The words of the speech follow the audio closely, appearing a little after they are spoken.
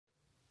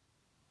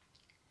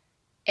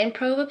In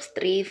Proverbs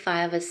 3,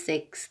 5 or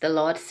 6, the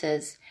Lord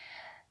says,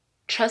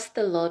 "Trust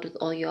the Lord with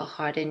all your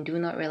heart and do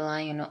not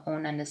rely on your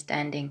own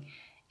understanding.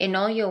 In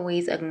all your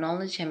ways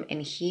acknowledge him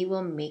and he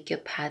will make your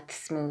path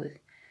smooth."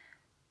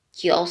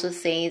 He also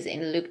says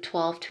in Luke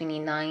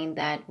 12:29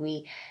 that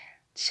we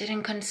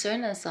shouldn't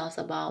concern ourselves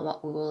about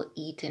what we will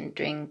eat and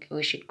drink.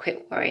 We should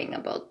quit worrying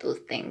about those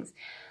things.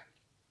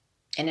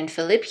 And in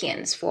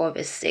Philippians 4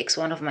 verse 6,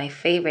 one of my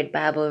favorite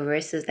Bible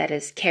verses that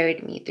has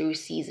carried me through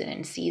season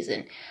and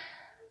season,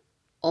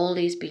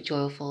 "Always be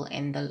joyful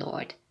in the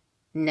Lord.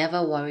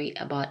 Never worry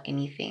about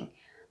anything,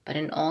 but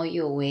in all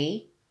your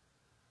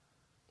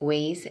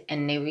ways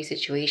and in every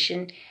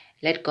situation,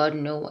 let God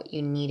know what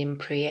you need in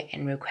prayer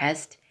and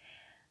request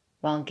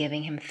while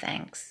giving him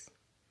thanks."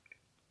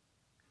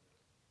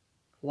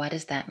 What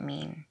does that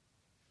mean?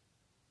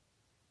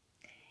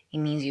 It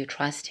means you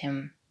trust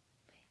him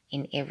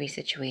in every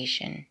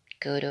situation,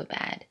 good or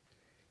bad.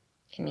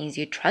 It means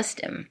you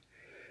trust him.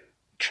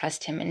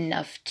 Trust him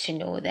enough to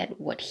know that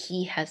what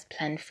he has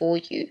planned for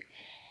you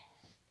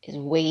is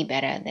way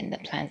better than the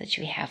plans that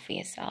you have for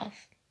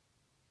yourself.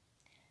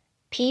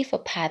 P for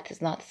path is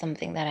not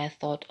something that I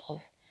thought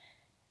of.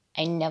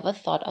 I never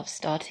thought of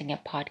starting a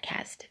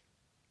podcast.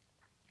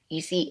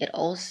 You see, it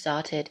all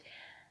started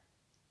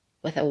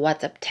with a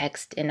WhatsApp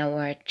text in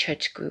our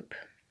church group,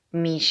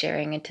 me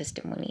sharing a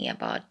testimony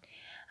about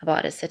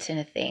a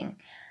certain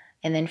thing.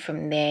 And then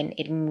from then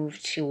it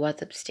moved to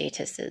WhatsApp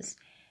statuses.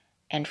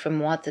 And from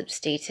WhatsApp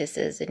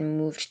statuses, it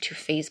moved to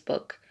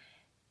Facebook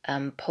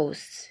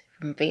posts.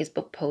 From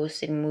Facebook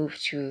posts, it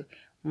moved to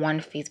one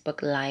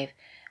Facebook Live.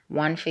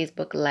 One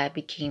Facebook Live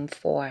became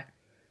 4.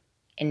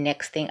 And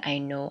next thing I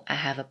know, I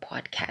have a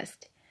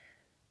podcast.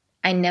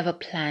 I never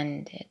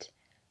planned it.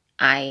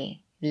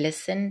 I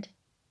listened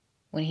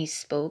when he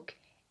spoke,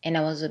 and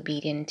I was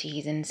obedient to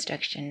his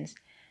instructions.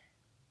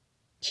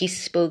 He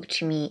spoke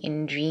to me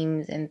in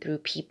dreams and through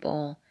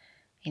people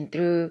and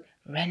through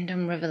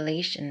random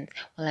revelations.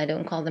 Well, I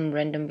don't call them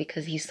random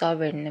because he's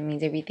sovereign. That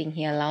means everything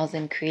he allows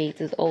and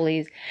creates is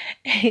always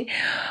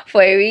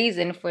for a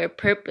reason, for a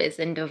purpose,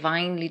 and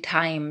divinely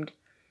timed.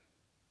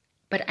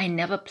 But I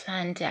never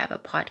planned to have a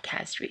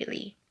podcast,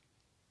 really.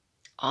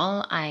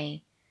 All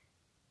I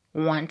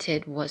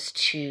wanted was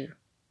to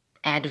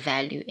add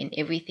value in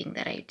everything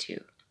that I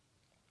do.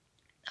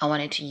 I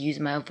wanted to use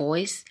my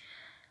voice.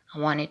 I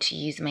wanted to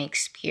use my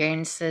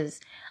experiences.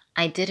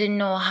 I didn't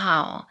know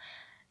how,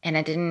 and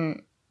I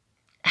didn't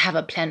have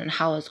a plan on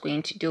how I was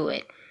going to do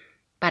it.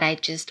 But I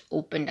just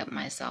opened up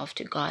myself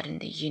to God and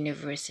the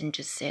universe and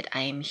just said,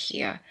 I am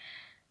here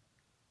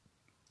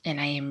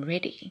and I am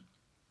ready.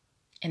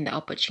 And the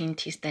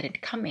opportunity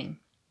started coming.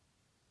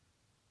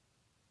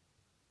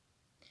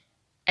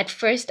 At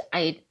first,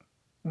 I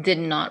did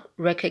not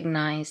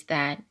recognize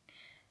that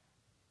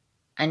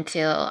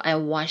until I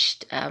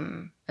watched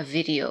a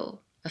video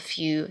I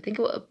think it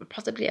was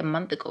possibly a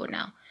month ago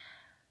now,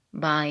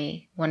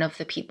 by one of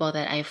the people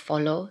that I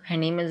follow. Her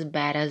name is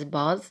Badass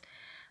Boz,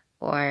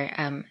 or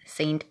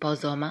Saint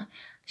Bozoma.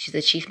 She's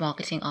the Chief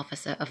Marketing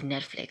Officer of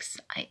Netflix.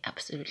 I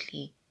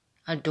absolutely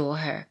adore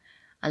her.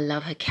 I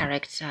love her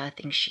character. I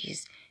think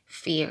she's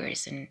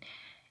fierce and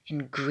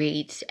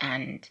great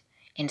and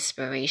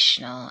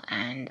inspirational,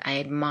 and I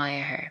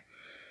admire her.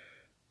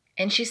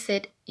 And she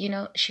said,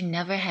 she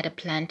never had a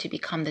plan to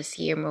become the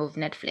CMO of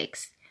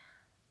Netflix.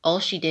 All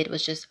she did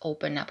was just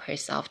open up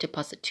herself to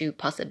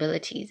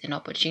possibilities and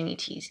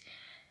opportunities.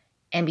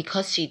 And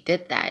because she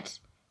did that,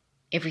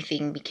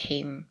 everything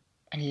became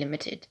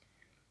unlimited.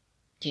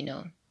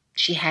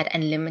 She had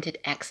unlimited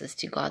access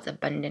to God's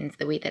abundance,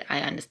 the way that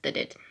I understood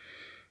it.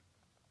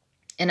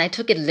 And I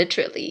took it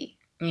literally,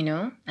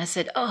 I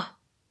said,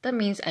 that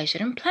means I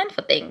shouldn't plan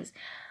for things.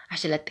 I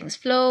should let things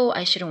flow.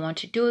 I shouldn't want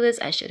to do this.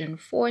 I shouldn't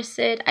force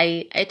it.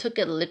 I took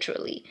it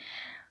literally.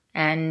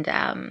 And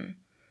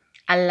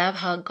I love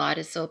how God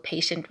is so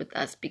patient with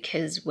us,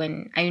 because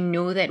when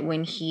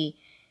he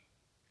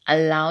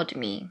allowed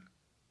me,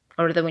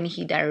 or rather when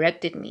he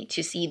directed me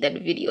to see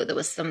that video, there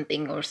was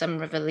something or some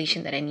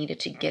revelation that I needed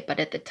to get.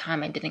 But at the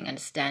time, I didn't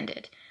understand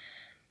it.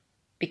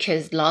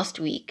 Because last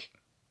week,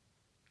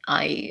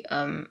 I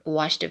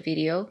watched a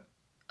video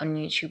on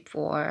YouTube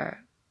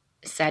for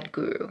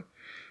Sadhguru.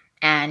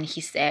 And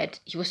he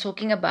was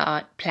talking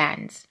about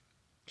plans.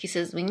 He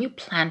says, when you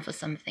plan for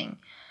something,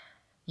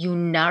 you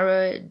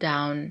narrow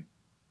down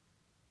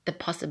the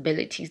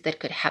possibilities that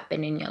could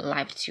happen in your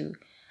life to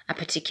a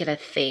particular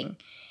thing.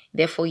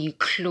 Therefore, you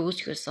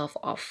close yourself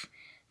off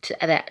to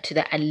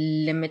the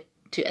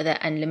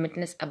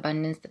unlimitedness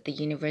abundance that the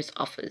universe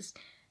offers,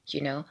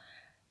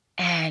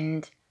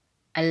 And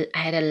I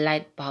had a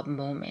light bulb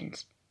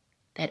moment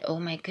that, oh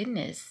my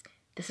goodness,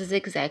 this is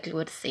exactly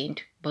what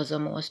Saint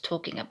Bozoma was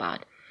talking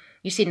about.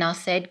 You see, now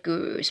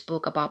Sadhguru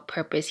spoke about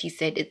purpose. He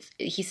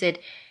said,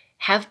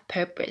 have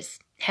purpose,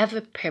 have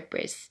a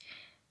purpose.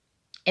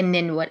 And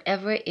then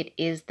whatever it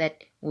is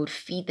that would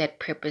feed that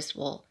purpose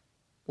will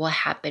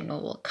happen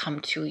or will come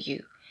to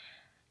you.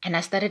 And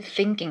I started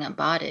thinking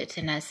about it,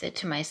 and I said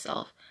to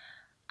myself,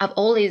 I've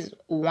always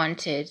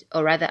wanted,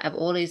 or rather I've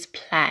always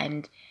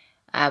planned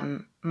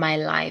my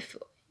life,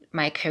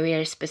 my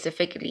career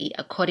specifically,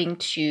 according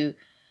to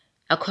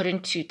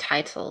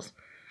titles.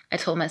 I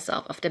told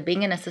myself, after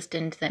being an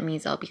assistant, that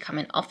means I'll become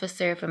an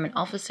officer. From an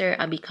officer,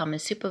 I'll become a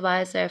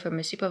supervisor. From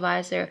a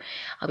supervisor,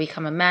 I'll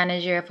become a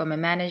manager. From a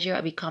manager,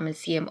 I'll become a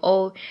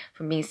CMO.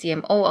 From being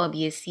CMO, I'll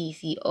be a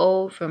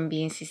CCO. From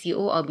being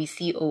CCO, I'll be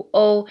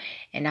COO.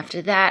 And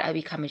after that, I'll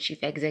become a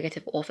chief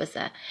executive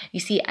officer. You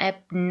see, I've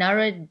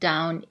narrowed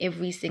down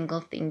every single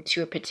thing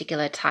to a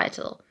particular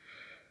title.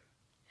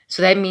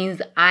 So that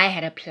means I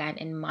had a plan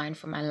in mind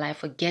for my life,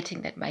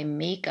 forgetting that my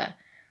maker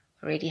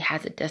already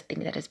has a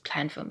destiny that is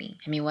planned for me.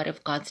 I mean, what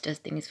if God's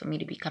destiny is for me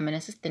to become an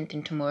assistant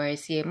and tomorrow a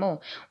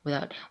CMO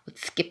with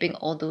skipping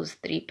all those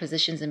 3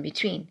 positions in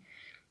between?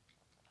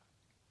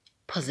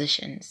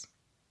 Positions.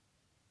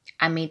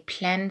 I made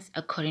plans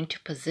according to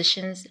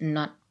positions,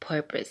 not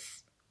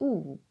purpose.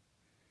 Ooh.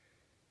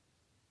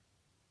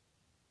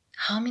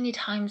 How many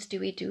times do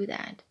we do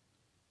that?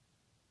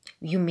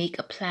 You make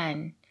a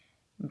plan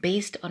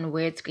based on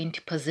where it's going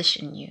to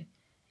position you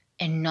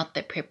and not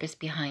the purpose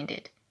behind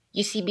it.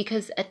 You see,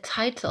 because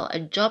a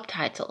job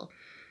title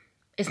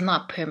is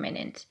not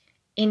permanent.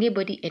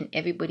 Anybody and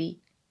everybody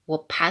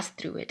will pass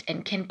through it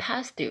and can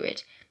pass through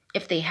it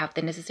if they have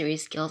the necessary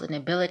skills and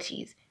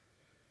abilities.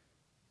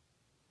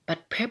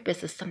 But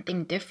purpose is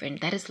something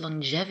different. That is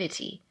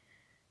longevity.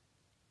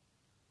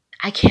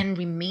 I can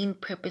remain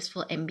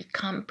purposeful and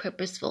become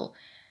purposeful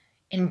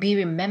and be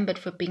remembered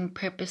for being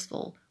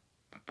purposeful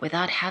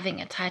without having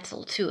a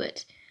title to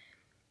it.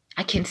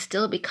 I can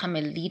still become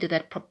a leader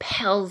that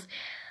propels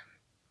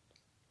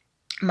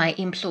my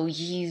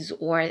employees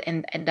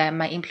and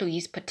my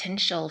employees'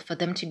 potential for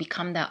them to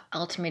become their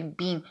ultimate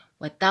being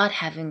without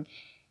having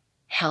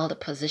held a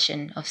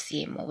position of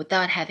CMO,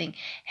 without having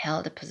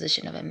held a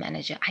position of a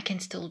manager. I can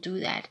still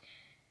do that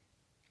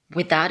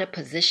without a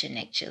position,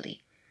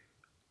 actually.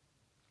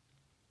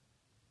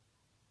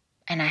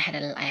 And I had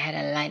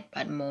a light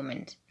bulb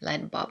moment,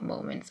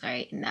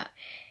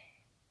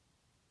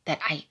 that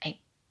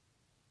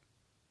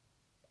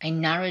I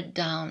narrowed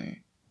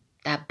down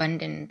the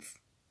abundance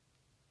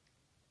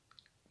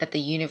that the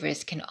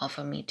universe can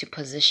offer me to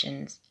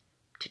positions,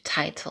 to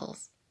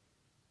titles,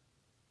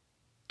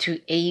 to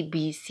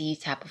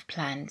ABC type of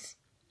plans,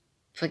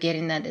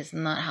 forgetting that is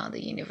not how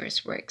the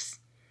universe works.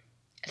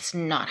 It's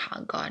not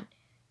how God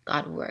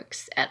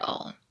works at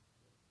all.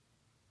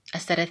 I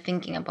started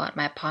thinking about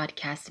my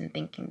podcast and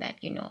thinking that,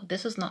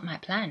 this was not my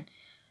plan.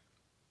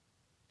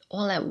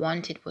 All I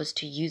wanted was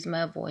to use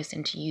my voice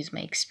and to use my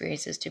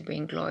experiences to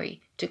bring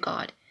glory to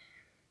God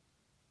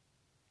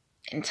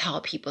and tell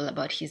people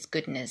about His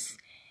goodness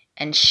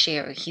and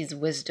share His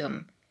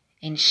wisdom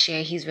and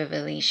share His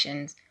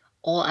revelations.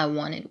 All I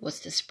wanted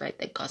was to spread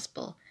the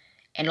gospel.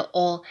 And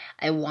all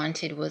I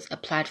wanted was a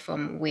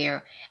platform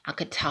where I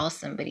could tell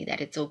somebody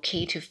that it's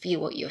okay to feel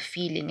what you're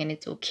feeling, and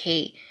it's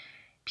okay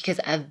because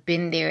I've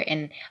been there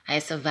and I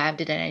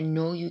survived it, and I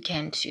know you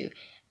can too.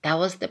 That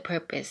was the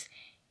purpose.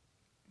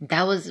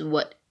 That was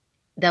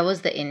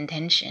the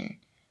intention.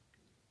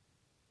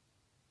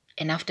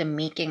 And after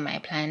making my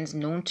plans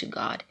known to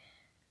God,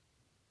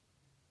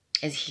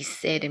 as He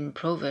said in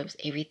Proverbs,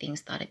 everything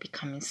started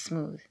becoming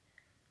smooth.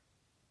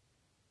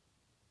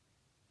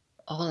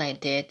 All I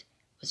did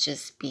was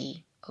just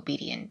be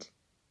obedient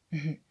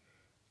and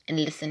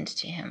listened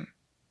to Him.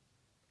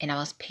 And I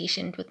was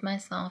patient with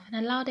myself and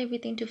allowed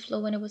everything to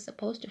flow when it was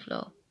supposed to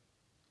flow.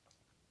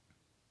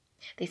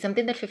 There's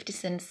something that 50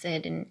 Cent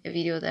said in a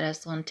video that I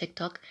saw on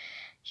TikTok.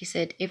 He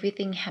said,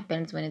 everything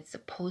happens when it's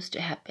supposed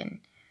to happen.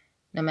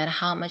 No matter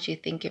how much you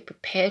think you're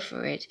prepared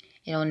for it,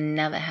 it'll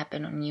never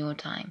happen on your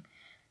time.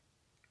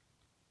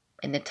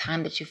 And the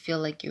time that you feel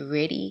like you're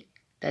ready,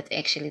 that's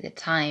actually the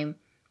time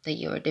that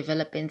you're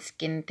developing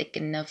skin thick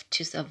enough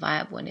to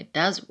survive when it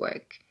does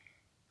work,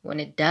 when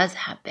it does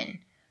happen.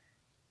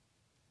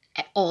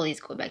 I always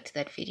go back to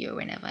that video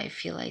whenever I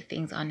feel like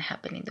things aren't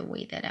happening the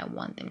way that I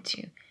want them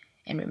to.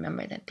 And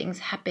remember that things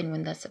happen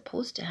when they're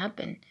supposed to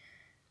happen.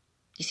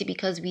 You see,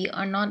 because we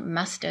are not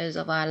masters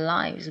of our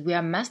lives. We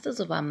are masters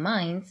of our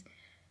minds,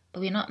 but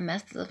we're not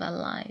masters of our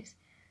lives.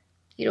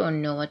 You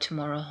don't know what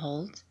tomorrow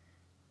holds.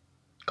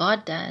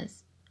 God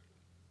does.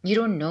 You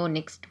don't know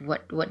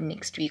what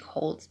next week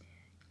holds.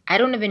 I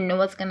don't even know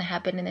what's going to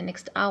happen in the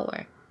next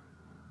hour.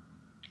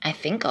 I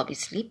think I'll be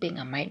sleeping.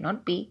 I might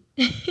not be.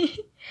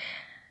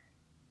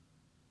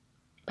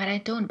 But I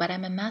don't. But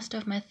I'm a master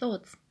of my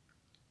thoughts.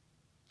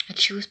 I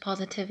choose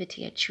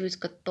positivity. I choose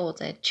good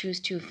thoughts. I choose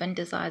to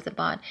fantasize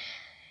about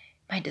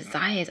my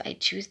desires. I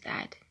choose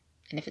that.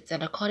 And if it's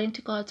according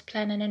to God's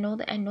plan, and I know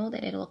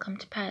that it will come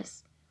to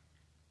pass.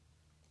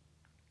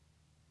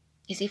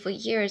 You see, for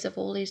years, I've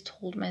always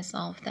told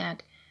myself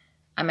that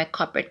I'm a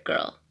corporate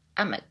girl.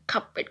 I'm a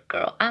corporate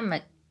girl. I'm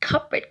a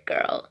corporate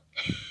girl.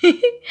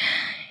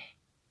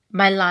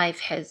 My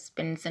life has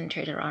been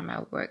centered around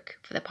my work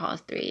for the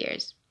past 3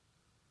 years.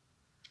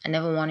 I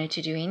never wanted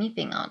to do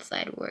anything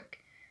outside work.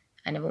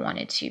 I never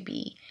wanted to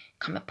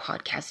become a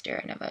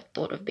podcaster. I never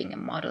thought of being a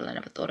model. I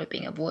never thought of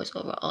being a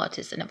voiceover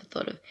artist. I never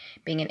thought of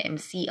being an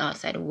MC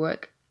outside of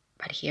work.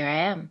 But here I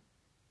am.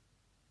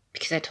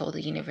 Because I told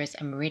the universe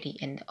I'm ready,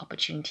 and the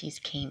opportunities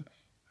came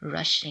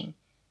rushing.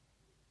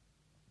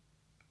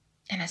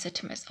 And I said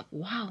to myself,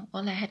 wow,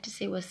 all I had to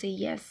say was say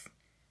yes.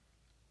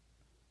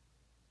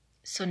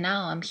 So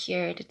now I'm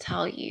here to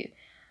tell you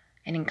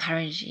and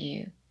encourage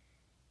you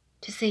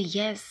to say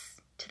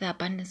yes to the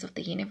abundance of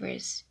the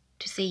universe,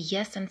 to say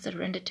yes and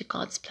surrender to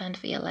God's plan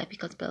for your life,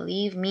 because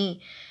believe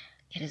me,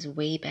 it is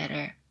way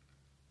better.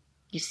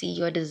 You see,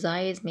 your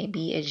desires may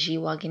be a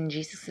G-Wagon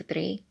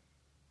G63,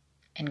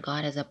 and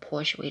God has a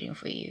Porsche waiting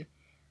for you.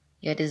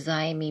 Your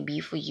desire may be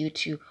for you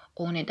to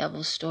own a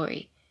double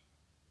story,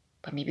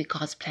 but maybe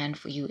God's plan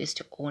for you is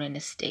to own an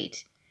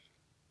estate.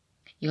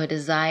 Your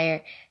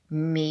desire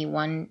may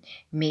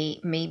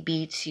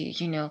be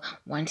to,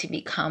 want to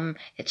become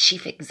a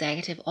chief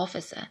executive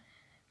officer.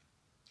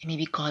 And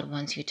maybe God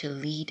wants you to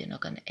lead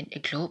a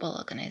global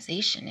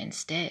organization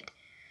instead.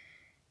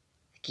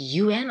 Like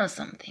UN or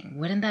something.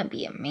 Wouldn't that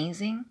be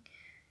amazing?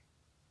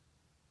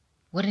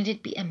 Wouldn't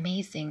it be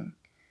amazing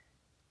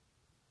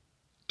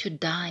to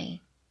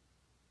die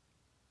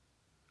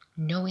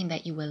knowing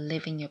that you were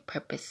living your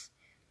purpose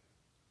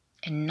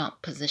and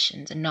not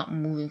positions, and not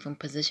moving from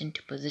position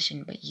to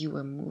position, but you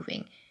were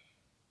moving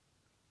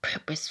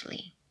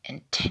purposefully,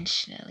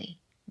 intentionally,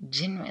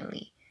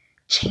 genuinely,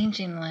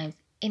 changing lives,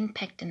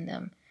 impacting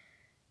them?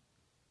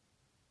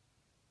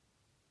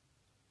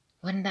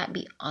 Wouldn't that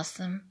be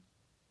awesome?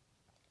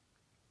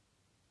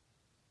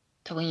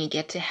 So when you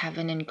get to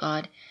heaven and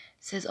God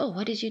says, oh,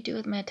 what did you do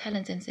with my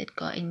talents? And said,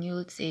 God, and you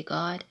would say,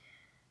 God,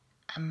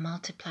 I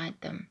multiplied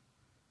them.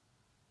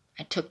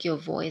 I took your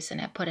voice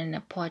and I put it in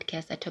a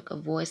podcast. I took a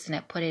voice and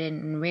I put it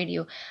in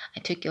radio. I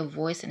took your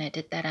voice and I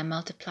did that. I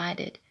multiplied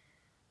it.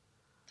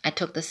 I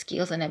took the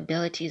skills and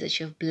abilities that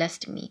you've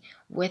blessed me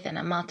with and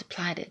I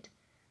multiplied it.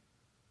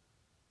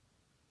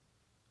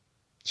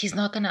 He's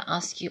not going to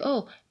ask you,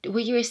 oh, were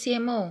you a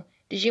CMO?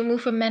 Did you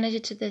move from manager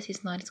to this?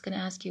 He's not. He's going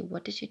to ask you,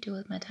 what did you do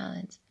with my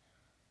talents?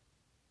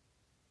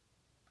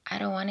 I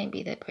don't want to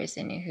be the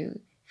person who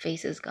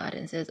faces God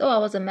and says, oh, I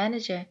was a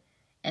manager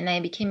and I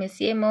became a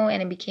CMO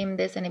and I became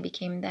this and I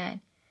became that.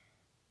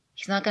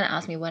 He's not going to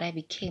ask me what I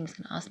became. He's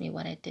going to ask me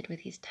what I did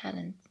with his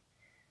talents.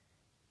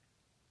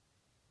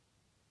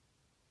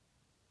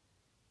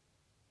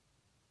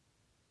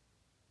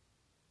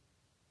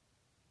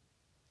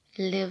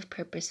 Live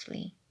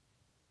purposefully,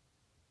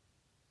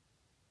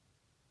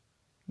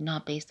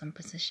 not based on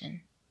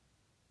position.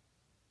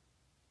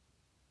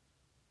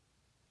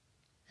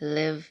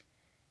 Live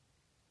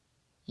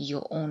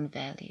your own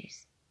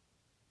values.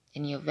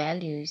 And your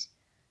values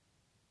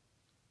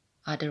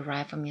are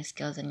derived from your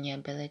skills and your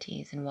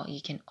abilities and what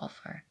you can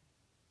offer.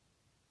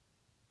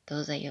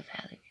 Those are your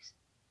values.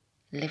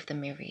 Live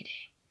them every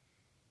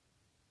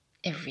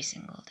day. Every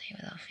single day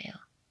without fail.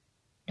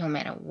 No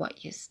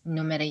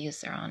matter your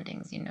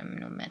surroundings,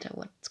 no matter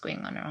what's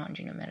going on around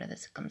you, no matter the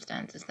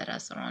circumstances that are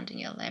surrounding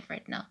your life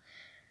right now,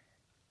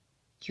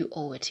 you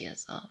owe it to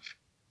yourself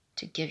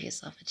to give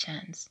yourself a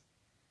chance.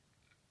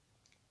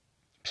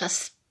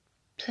 Plus,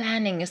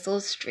 planning is so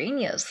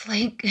strenuous.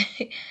 Like,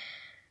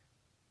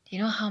 you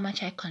know how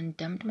much I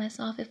condemned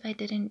myself if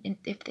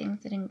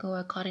things didn't go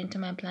according to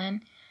my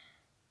plan?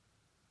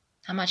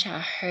 How much I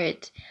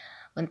hurt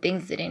when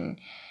things didn't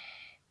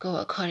go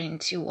according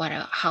to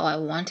how I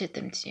wanted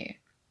them to.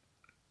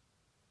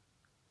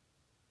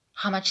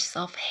 How much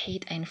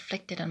self-hate I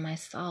inflicted on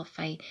myself.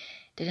 I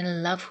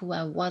didn't love who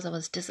I was. I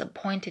was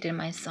disappointed in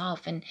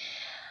myself. And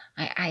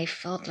I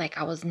felt like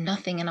I was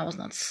nothing and I was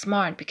not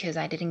smart because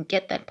I didn't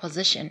get that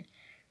position.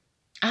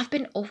 I've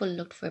been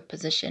overlooked for a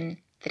position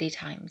 3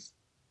 times.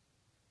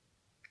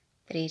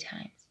 3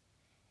 times.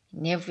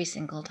 And every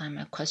single time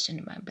I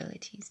questioned my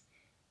abilities.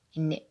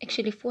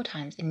 Actually 4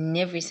 times. And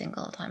every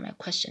single time I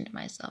questioned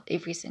myself.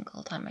 Every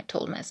single time I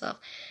told myself,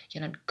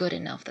 you're not good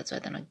enough. That's why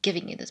they're not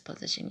giving you this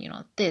position. You're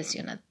not this,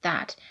 you're not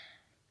that.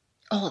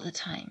 All the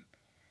time.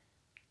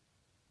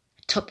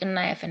 I took a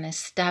knife and I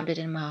stabbed it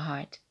in my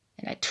heart.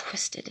 And I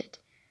twisted it.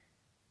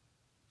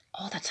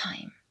 All the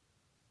time.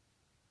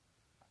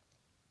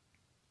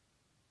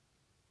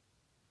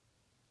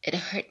 It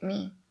hurt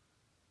me.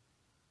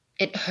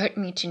 It hurt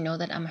me to know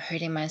that I'm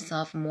hurting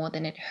myself more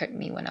than it hurt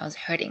me when I was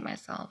hurting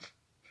myself.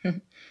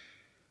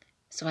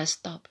 So I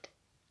stopped.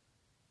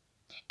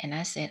 And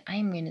I said,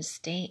 I'm going to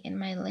stay in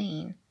my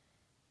lane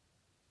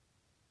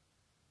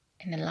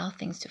and allow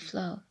things to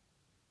flow.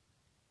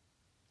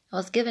 I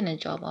was given a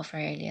job offer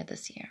earlier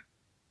this year.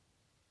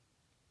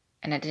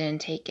 And I didn't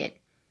take it.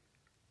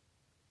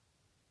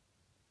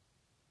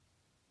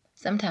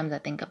 Sometimes I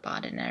think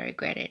about it and I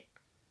regret it.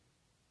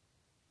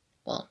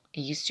 Well, I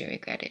used to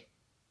regret it,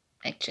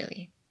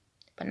 actually.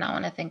 But now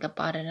when I think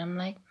about it, I'm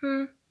like,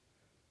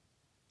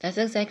 that's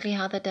exactly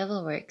how the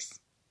devil works.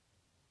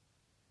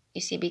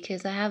 You see,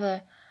 because I have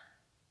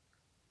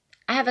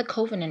a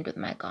covenant with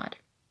my God.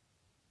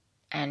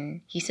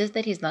 And he says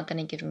that he's not going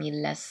to give me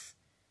less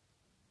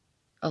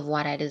of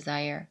what I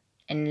desire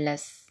and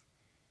less.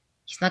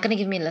 He's not going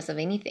to give me less of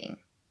anything.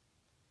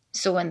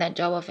 So when that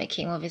job offer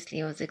came, obviously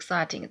it was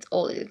exciting. It's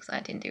always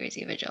exciting to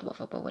receive a job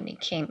offer. But when it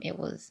came, it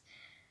was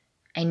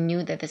I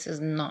knew that this is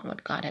not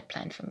what God had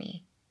planned for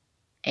me.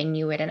 I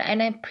knew it, and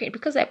I prayed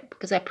because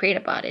I prayed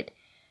about it,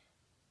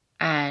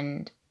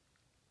 and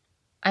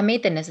I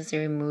made the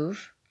necessary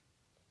move.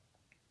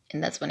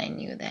 And that's when I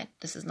knew that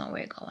this is not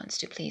where God wants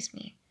to place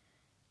me.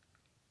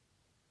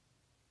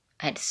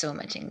 I had so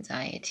much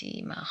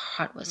anxiety. My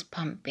heart was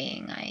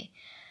pumping.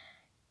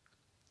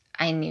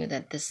 I knew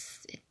that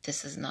this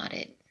is not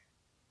it.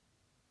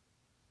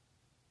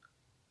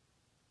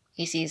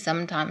 You see,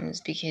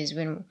 sometimes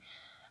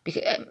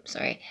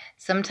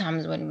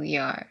sometimes when we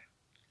are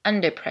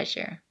under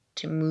pressure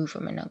to move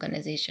from an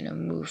organization or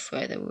move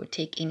further, we'll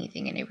take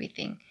anything and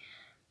everything.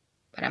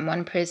 But I'm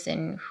one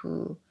person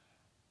who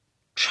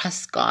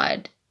trusts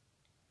God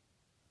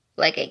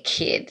like a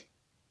kid.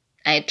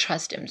 I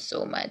trust him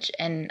so much.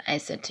 And I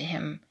said to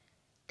him,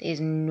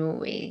 there's no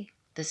way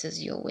this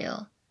is your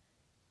will.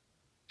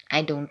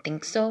 I don't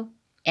think so.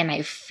 And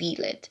I feel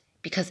it.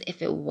 Because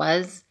if it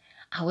was,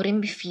 I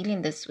wouldn't be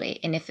feeling this way.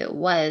 And if it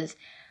was,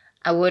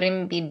 I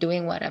wouldn't be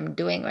doing what I'm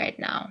doing right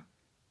now.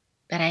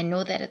 But I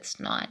know that it's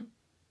not.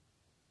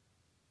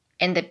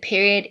 And the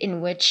period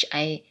in which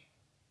I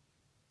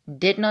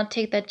did not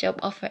take that job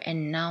offer,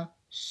 and now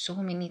so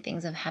many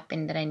things have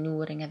happened that I knew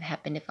wouldn't have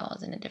happened if I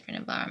was in a different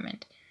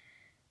environment.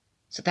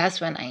 So that's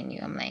when I knew,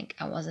 I'm like,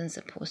 I wasn't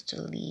supposed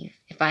to leave.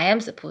 If I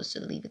am supposed to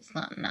leave, it's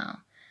not now.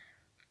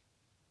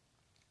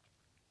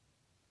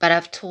 But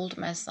I've told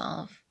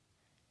myself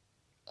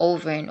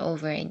over and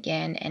over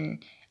again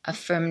and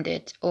affirmed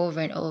it over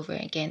and over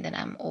again that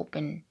I'm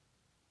open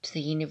to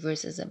the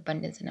universe's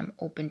abundance and I'm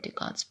open to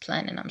God's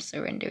plan and I'm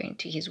surrendering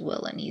to his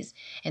will and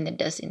the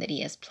destiny that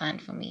he has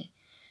planned for me.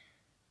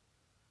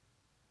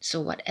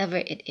 So whatever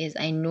it is,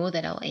 I know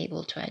that I'll be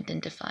able to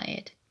identify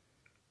it.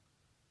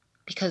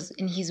 Because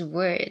in his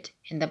word,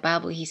 in the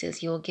Bible, he says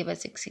he will give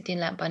us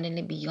exceedingly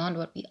abundantly beyond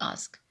what we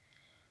ask.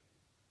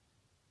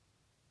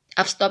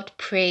 I've stopped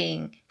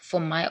praying for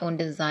my own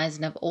desires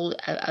and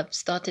I've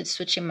started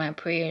switching my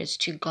prayers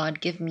to God,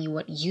 give me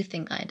what you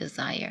think I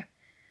desire.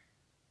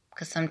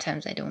 Because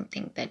sometimes I don't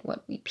think that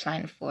what we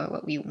plan for,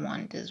 what we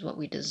want is what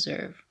we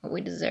deserve. What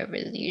we deserve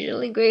is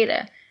usually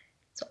greater.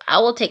 So I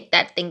will take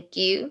that, thank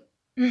you.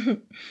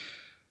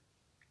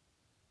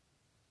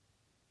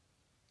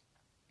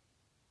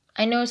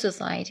 I know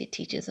society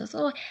teaches us,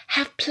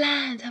 have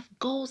plans, have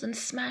goals, and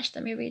smash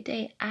them every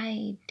day.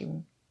 I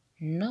do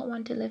not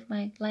want to live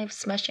my life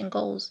smashing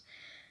goals.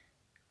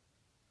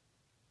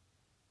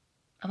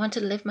 I want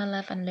to live my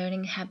life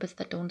unlearning habits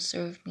that don't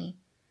serve me.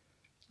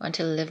 I want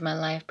to live my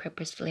life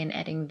purposefully and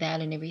adding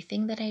value in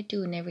everything that I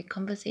do, in every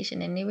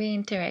conversation, in every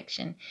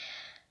interaction.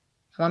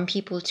 I want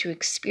people to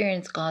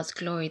experience God's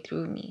glory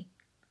through me.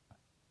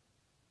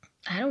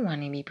 I don't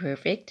want to be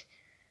perfect.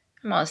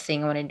 I'm not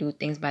saying I want to do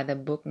things by the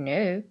book,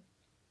 no.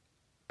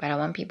 But I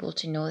want people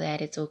to know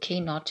that it's okay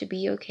not to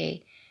be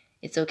okay.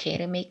 It's okay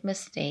to make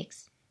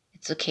mistakes.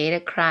 It's okay to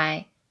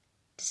cry.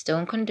 Just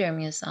don't condemn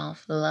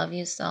yourself. Love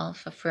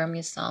yourself. Affirm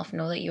yourself.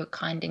 Know that you're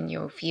kind and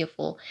you're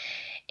fearful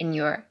and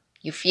you're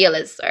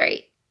fearless,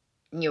 and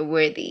you're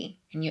worthy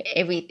and you're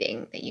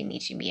everything that you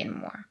need to be and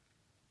more.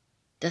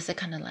 That's the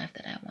kind of life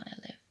that I want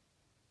to live.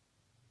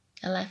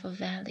 A life of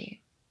value.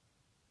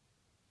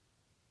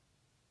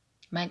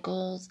 My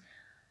goals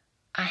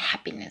are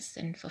happiness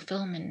and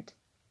fulfillment.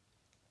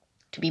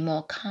 To be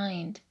more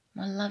kind,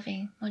 more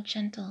loving, more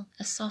gentle,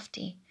 a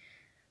softie.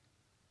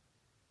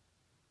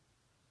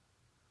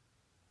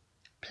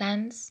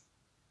 Plans?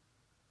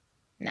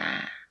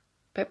 Nah.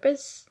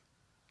 Purpose?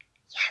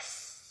 Yes.